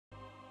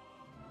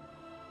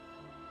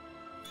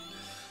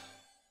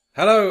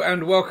Hello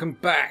and welcome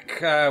back.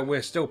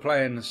 We're still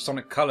playing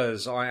Sonic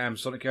Colors. I am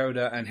Sonic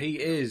Yoda and he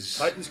is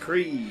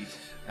TitansCreed.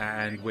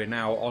 And we're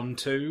now on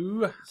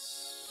to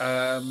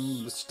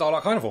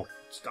Starlight Carnival.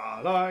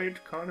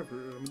 Starlight Carnival.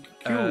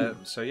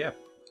 So yeah,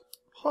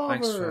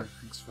 thanks for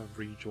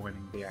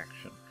rejoining the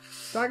action.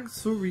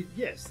 Thanks for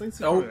yes, thanks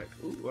for Oh,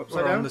 upside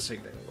we're down. on the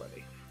ceiling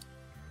already.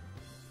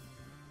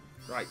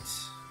 Right.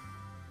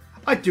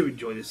 I do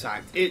enjoy this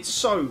act. It's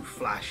so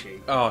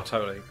flashy. Oh,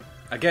 totally.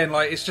 Again,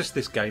 like it's just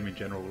this game in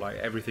general. Like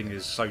everything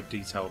is so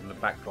detailed and the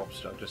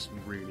backdrops are just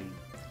really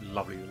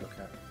lovely to look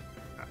at.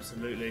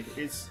 Absolutely.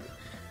 It's.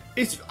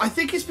 I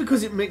think it's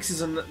because it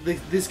mixes, and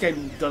this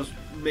game does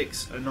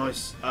mix a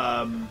nice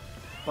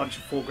bunch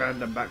of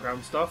foreground and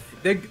background stuff.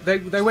 They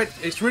went.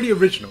 It's really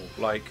original.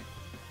 Like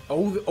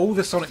all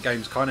the Sonic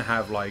games kind of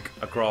have like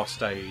a grass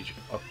stage,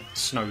 a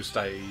snow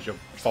stage, a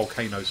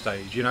volcano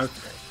stage. You know,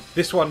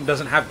 this one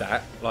doesn't have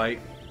that. Like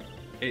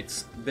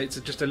it's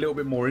just a little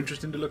bit more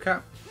interesting to look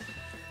at.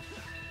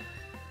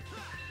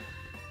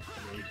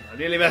 I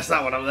nearly messed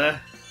that one up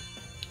there.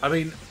 I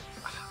mean,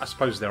 I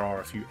suppose there are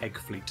a few Egg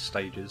Fleet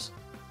stages.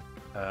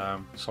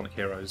 Sonic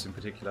Heroes in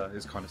particular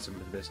is kind of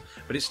similar to this,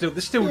 but this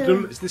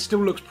still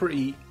looks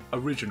pretty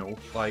original.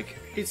 Like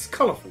it's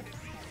colourful.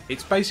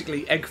 It's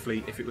basically Egg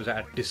Fleet if it was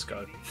at a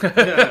disco.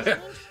 Yeah.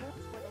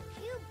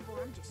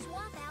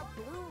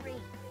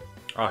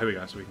 Oh, here we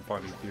go. So we can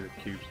finally do the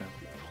cubes now.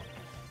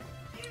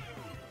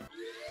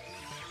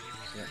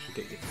 So you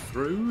actually get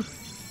through.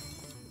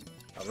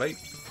 Lovely.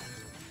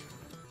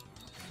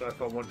 So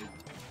if I wanted,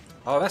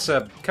 Oh, that's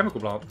a chemical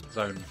plant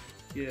zone.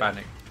 yeah.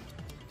 Banning.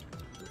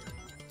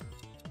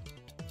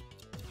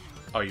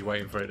 Oh, you're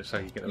waiting for it to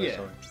say you get the Yeah.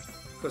 sorry.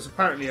 Because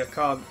apparently I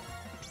can't.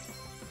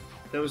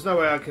 There was no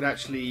way I could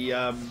actually.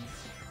 What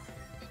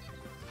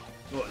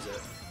is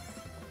it?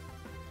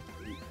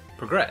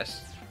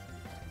 Progress.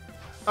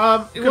 It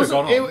wasn't.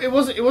 gone on. It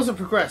wasn't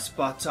progress,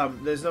 but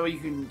there's no way you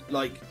can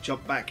like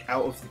jump back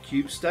out of the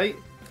cube state.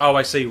 Oh,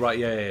 I see. Right,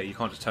 yeah. You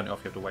can't just turn it off.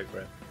 You have to wait for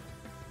it.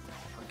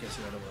 I'm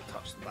guessing I don't want to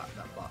touch the back of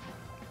that button.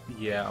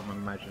 Yeah, I'm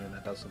imagining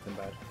that does something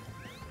bad.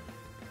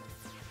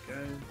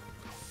 Okay.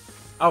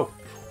 Oh,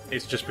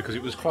 it's just because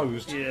it was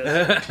closed.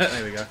 Yeah.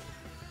 There we go.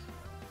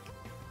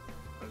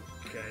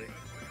 Okay.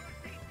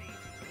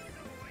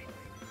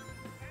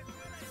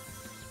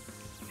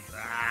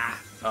 Ah,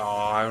 Oh,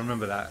 I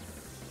remember that.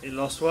 in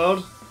Lost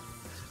World.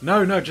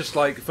 No, just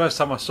like the first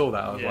time I saw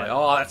that, I was Yeah. like,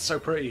 oh, that's so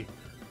pretty.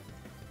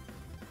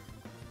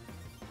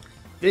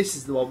 This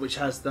is the one which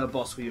has the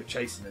boss where you're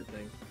chasing it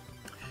thing.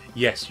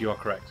 Yes, you are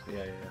correct.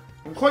 Yeah.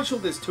 I'm quite sure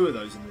there's two of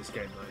those in this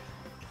game though.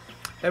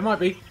 There might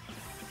be.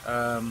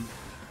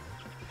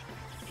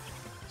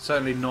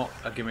 Certainly not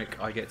a gimmick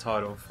I get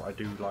tired of. I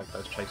do like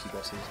those chasey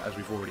bosses, as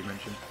we've already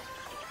mentioned.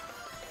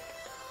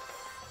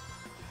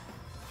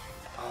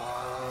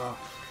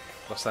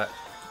 What's that?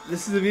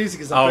 This is the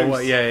music, as I Oh, suppose.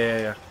 well,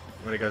 yeah.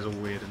 When it goes all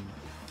weird and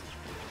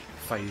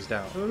phased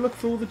out. Oh, look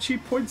for all the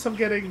cheap points I'm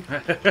getting.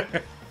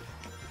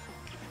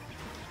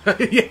 Yeah,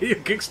 your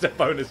kickstep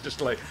bonus just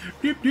like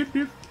beep beep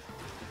beep.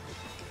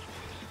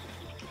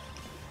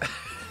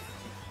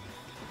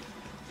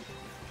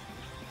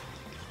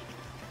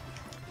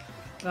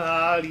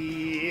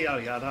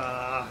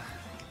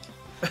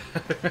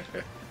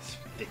 It's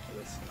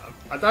ridiculous.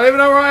 I don't even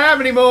know where I am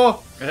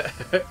anymore.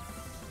 It's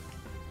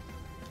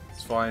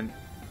fine.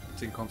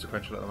 It's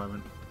inconsequential at the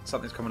moment.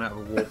 Something's coming out of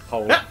a warp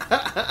hole.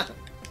 I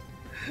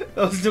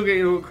was still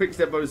getting all quick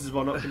step bonuses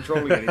while not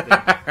controlling anything.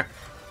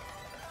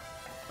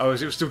 Oh,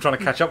 is it still trying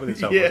to catch up with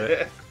itself? Yeah. Was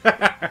it?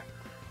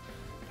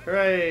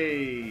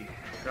 Hooray!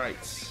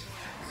 Right.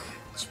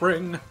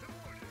 Spring.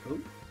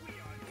 Ooh.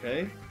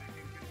 Okay.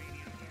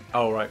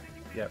 Oh, right.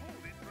 Yep.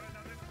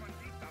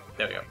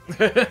 There we go.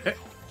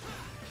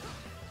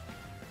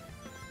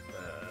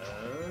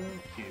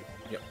 Cube.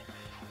 Yep.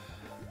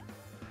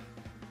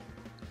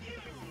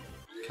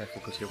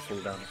 Careful, because he'll fall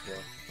down as well.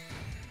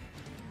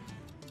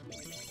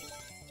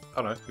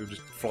 Oh no, he'll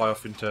just fly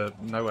off into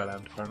nowhere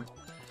land, apparently.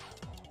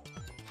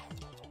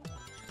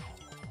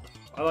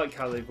 I like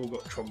how they've all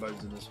got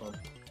trombones in this one.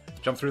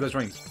 Jump through those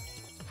rings.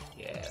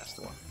 Yeah, that's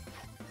the one.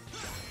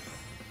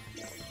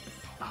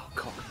 Oh,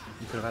 cock.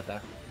 You could have had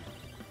that.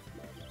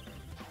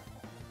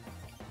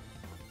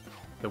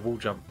 The wall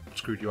jump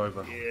screwed you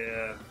over.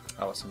 Yeah.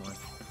 Oh, that's annoying.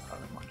 Oh,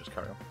 never mind, just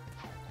carry on.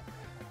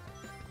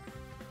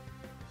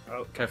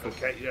 Oh, Careful.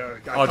 Okay. Yeah.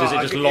 Oh, does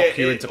it just lock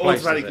you into place,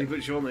 does Automatically it?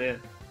 puts you on there.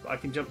 I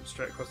can jump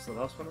straight across to the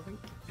last one, I think.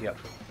 Yep.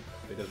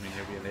 It does mean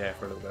you'll be in the air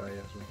for a little bit,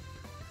 yeah.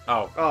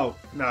 Oh. Oh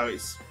no,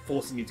 it's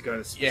forcing you to go in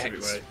a specific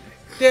it's- way.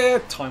 Yeah,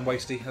 time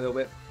wasty a little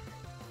bit.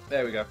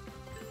 There we go.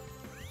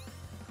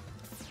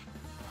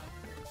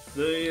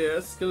 The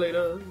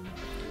escalator.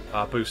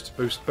 Boost.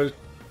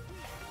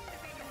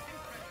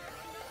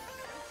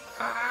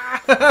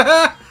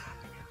 Does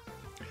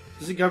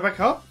it go back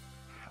up?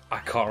 I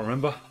can't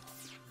remember.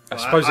 I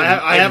Well, suppose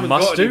I it haven't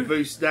must got any do.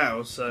 boost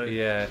now, so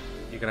Yeah,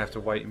 you're gonna have to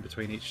wait in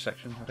between each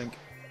section, I think.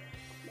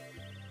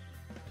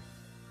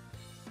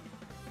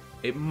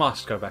 It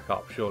must go back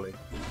up, surely.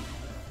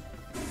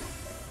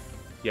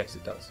 Yes,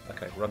 it does.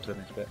 Okay, run to the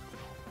next bit.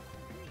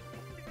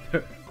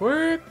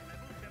 Quick!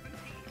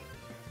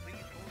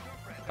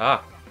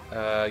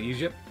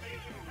 Use it.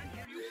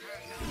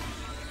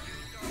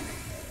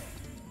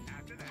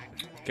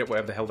 Get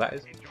whatever the hell that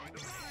is.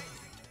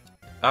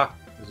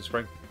 There's a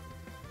spring.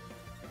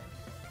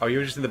 Oh,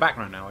 you're just in the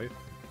background now, are you?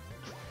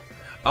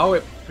 Oh,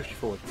 it pushed you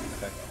forward.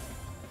 Okay.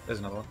 There's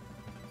another one.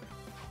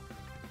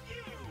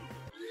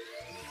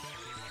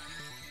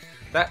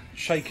 That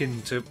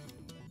shaking to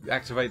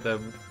activate the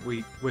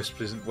wisp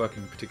isn't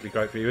working particularly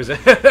great for you, is it?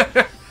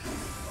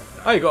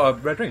 Oh, you got a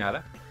red ring out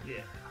of there?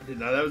 Yeah, I didn't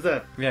know that was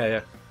there.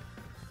 Yeah.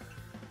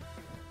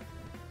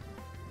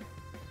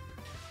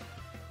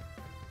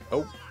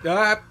 Oh,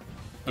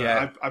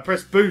 yeah. I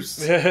pressed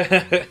boost. We're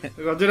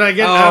gonna do that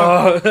again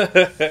now.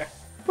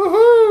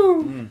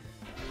 Woohoo!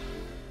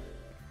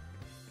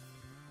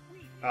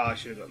 Oh, I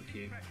should have got the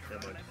cube.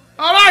 Never mind.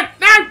 Oh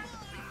no!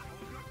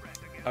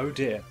 Oh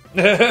dear.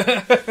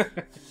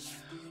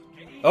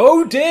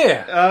 Oh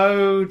dear.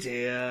 Oh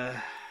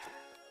dear.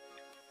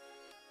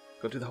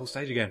 Got to do the whole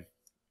stage again.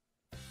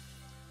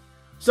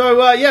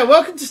 So yeah,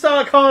 welcome to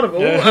Star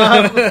Carnival.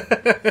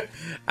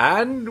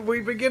 And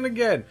we begin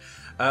again.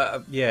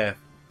 Yeah.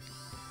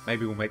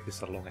 Maybe we'll make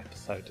this a long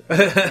episode.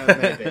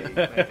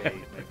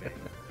 Maybe.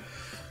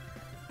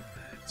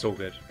 It's all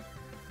good.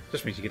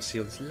 Just means you get to see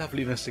all this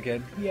loveliness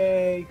again.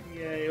 Yay!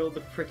 Yay, all the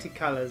pretty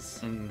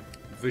colours.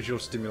 Visual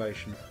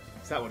stimulation.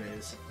 Is that what it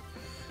is?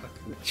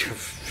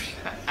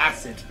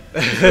 Acid.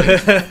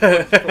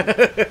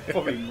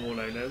 Probably more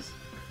known as.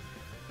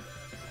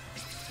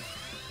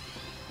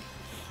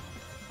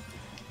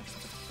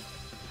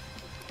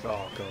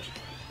 Oh god.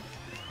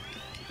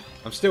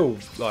 I'm still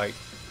like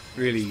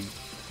really.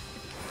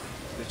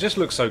 It just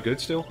looks so good.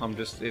 Still,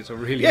 it's a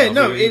really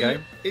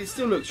game. It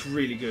still looks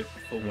really good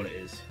for what it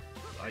is.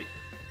 Like,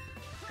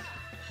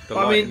 The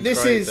I mean, lighting's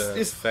this great, the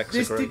this effects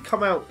this are great. did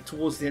come out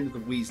towards the end of the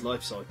Wii's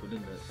life cycle,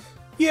 didn't it?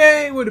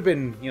 Yeah, it would have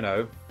been,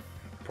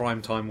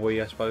 prime time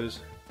Wii, I suppose.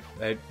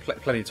 They had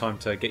plenty of time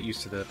to get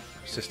used to the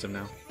system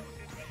now.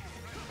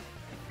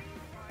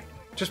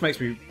 Just makes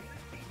me,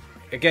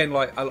 again,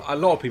 like a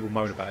lot of people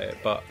moan about it,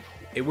 but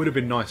it would have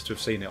been nice to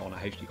have seen it on a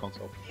HD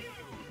console.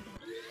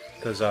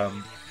 Because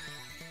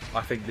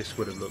I think this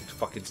would have looked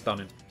fucking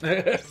stunning.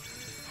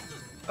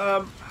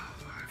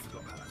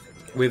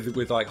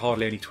 With like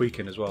hardly any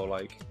tweaking as well,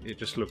 like it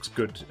just looks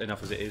good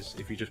enough as it is.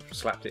 If you just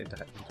slapped it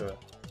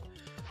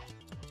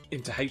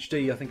into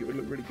HD, I think it would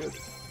look really good.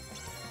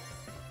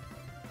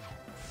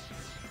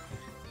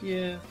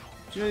 Yeah.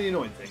 Do you know the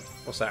annoying thing?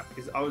 What's that?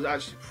 Is I was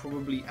actually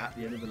probably at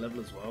the end of the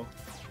level as well.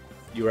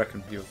 You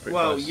reckon you were pretty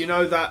Well, close? you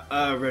know that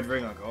red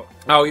ring I got?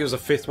 Oh, it was the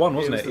fifth one,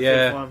 wasn't it? Was the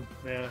Yeah. fifth one.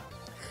 Yeah.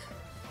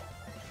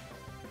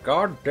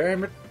 God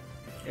damn it!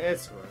 Yeah,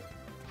 it's alright.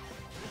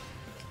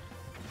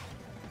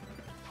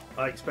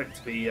 I expect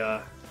to be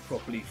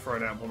properly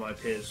thrown out by my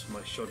peers for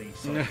my shoddy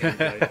side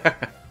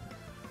gameplay.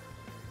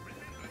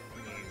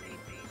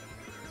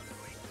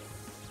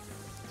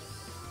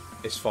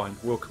 It's fine.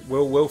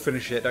 We'll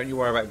finish it. Don't you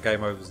worry about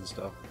game overs and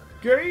stuff.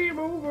 Game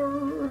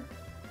over!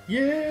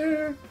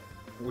 Yeah!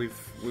 We've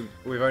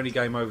only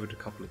game overed a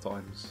couple of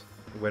times.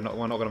 We're not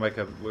gonna make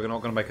a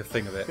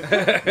thing of it.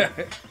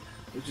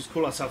 We'll just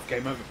call ourselves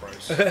Game Over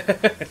Bros.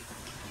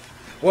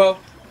 Well,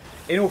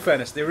 in all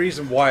fairness, the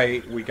reason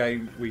why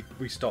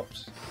we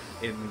stopped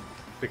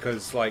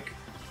because like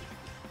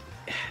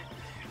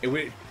it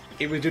would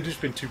have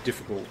just been too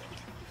difficult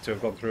to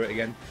have gone through it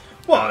again.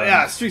 Well,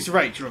 yeah, Streets of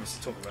Rage, you're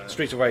obviously talking about it.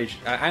 Streets of Rage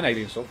and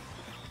Alien Storm.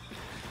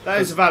 That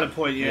is a valid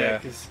point, yeah. Yeah.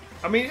 Because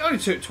I mean, it only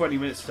took 20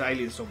 minutes to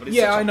Alien Storm, but it's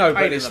Yeah, such I a know, pain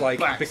but in it's the like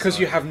backside. because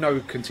you have no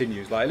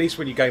continues. Like at least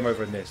when you game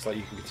over in this, like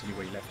you can continue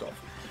where you left off.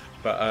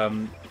 But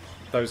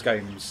those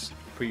games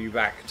put you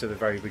back to the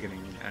very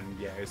beginning, and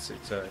yeah, it's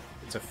a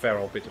fair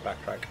old bit to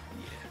backtrack.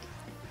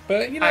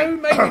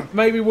 But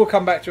maybe we'll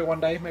come back to it one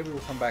day. Maybe we'll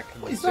come back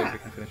and see if we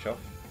can finish off.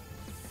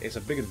 It's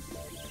a big one.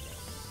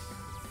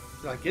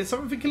 Like, get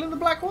something for killing the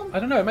black one?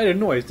 I don't know. It made a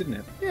noise, didn't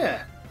it?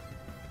 Yeah.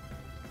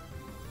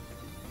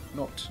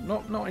 Not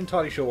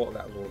entirely sure what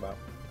that was all about.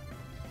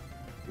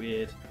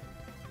 Weird.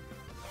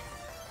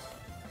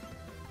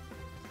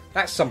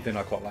 That's something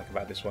I quite like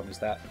about this one, is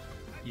that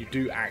you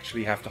do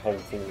actually have to hold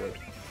forward.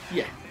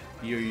 Yeah.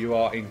 You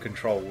are in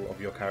control of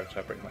your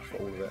character pretty much for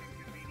all of it.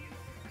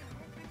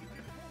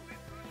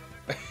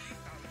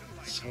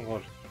 So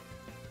odd.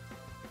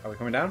 Are we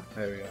coming down?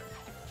 There we go.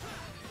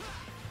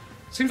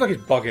 Seems like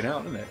it's bugging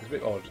out, doesn't it? It's a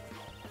bit odd.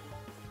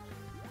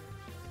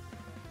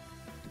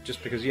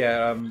 Just because,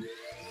 yeah,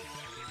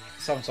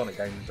 some Sonic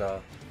games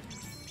are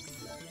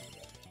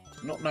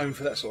not known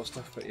for that sort of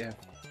stuff, but yeah.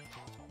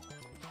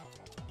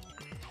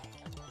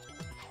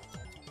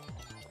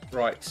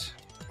 Right.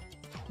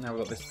 Now we've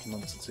got this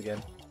nonsense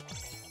again.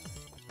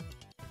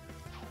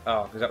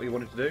 Oh, is that what you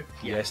wanted to do?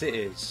 Yeah. Yes, it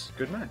is.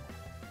 Good man.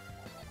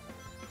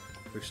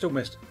 We've still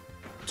missed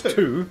Two.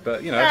 two,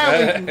 but you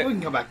know. We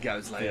can come back and get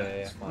those later. Yeah,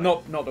 It's fine.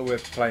 Not that we're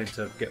playing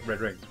to get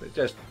red rings, but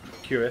just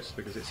curious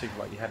because it seemed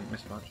like you hadn't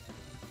missed much.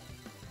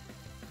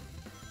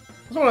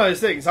 It's one of those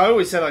things. I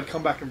always said I'd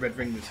come back and red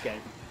ring this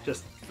game.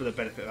 just for the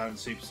benefit of having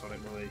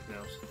Supersonic more than anything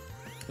else.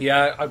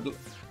 Yeah,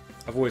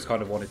 I've always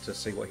kind of wanted to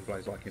see what he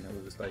plays like in all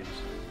the stages.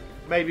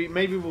 Maybe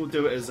we'll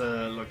do it as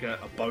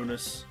a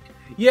bonus.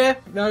 Yeah,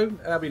 no,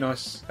 that'd be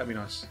nice. That'd be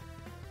nice.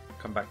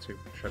 Come back to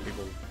show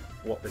people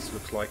what this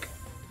looks like.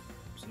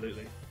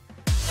 Absolutely.